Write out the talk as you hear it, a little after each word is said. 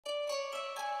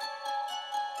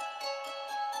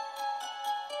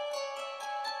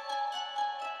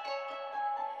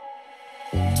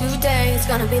is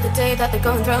gonna be the day that they're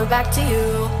gonna throw it back to you.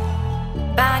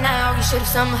 By now you should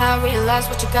have somehow realized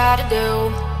what you gotta do.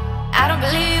 I don't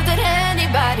believe that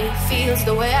anybody feels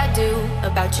the way I do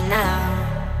about you now.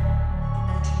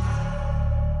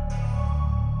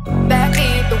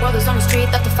 Backbeat, the world is on the street,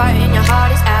 that the fire in your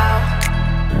heart is out.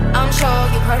 I'm sure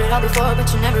you've heard it all before, but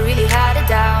you never really had a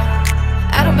doubt.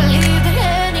 I don't believe that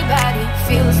anybody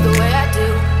feels the way I do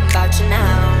about you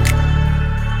now.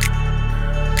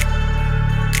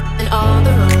 And all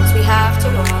the roads we have to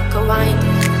walk are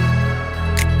winding,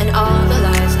 and all the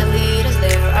lights that lead us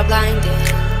there are blinding.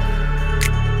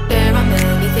 There are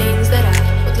many things that I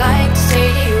would like to say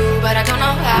to you, but I don't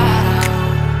know how.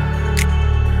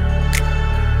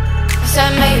 I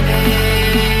said maybe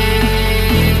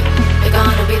you're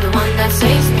gonna be the one that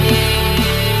saves me.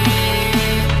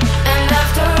 And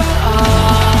after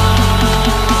all,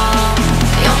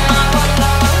 you're my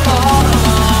Wonderwall.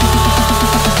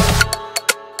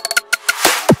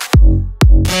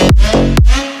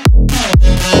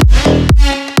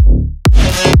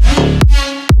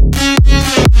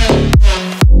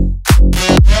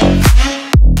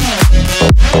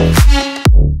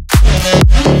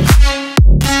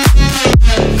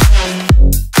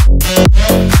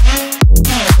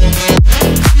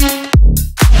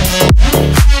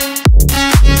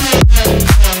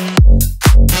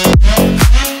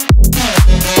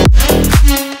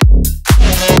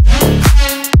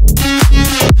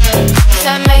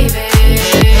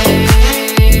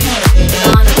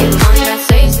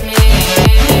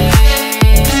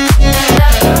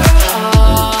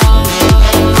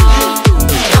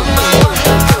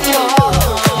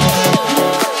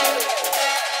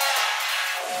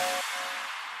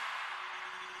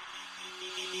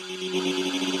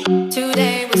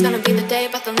 Today was gonna be the day,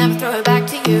 but they'll never throw it back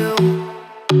to you.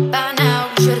 By now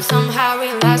you should have somehow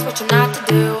realized what you're not to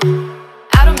do.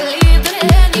 I don't believe that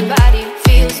anybody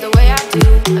feels the way I do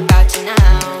about you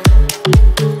now.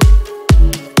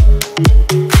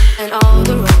 And all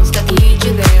the roads that lead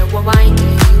you there were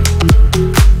winding,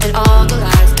 and all the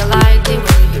lights that light they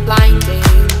were you blinding.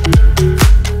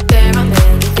 There are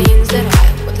many things that I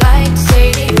would like to say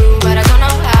to you, but I don't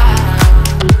know how.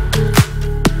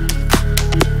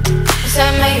 I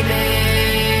said maybe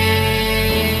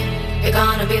you're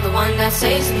gonna be the one that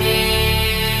saves me.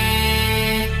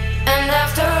 And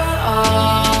after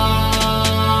all,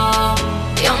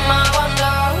 you're my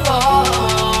Wonderwall.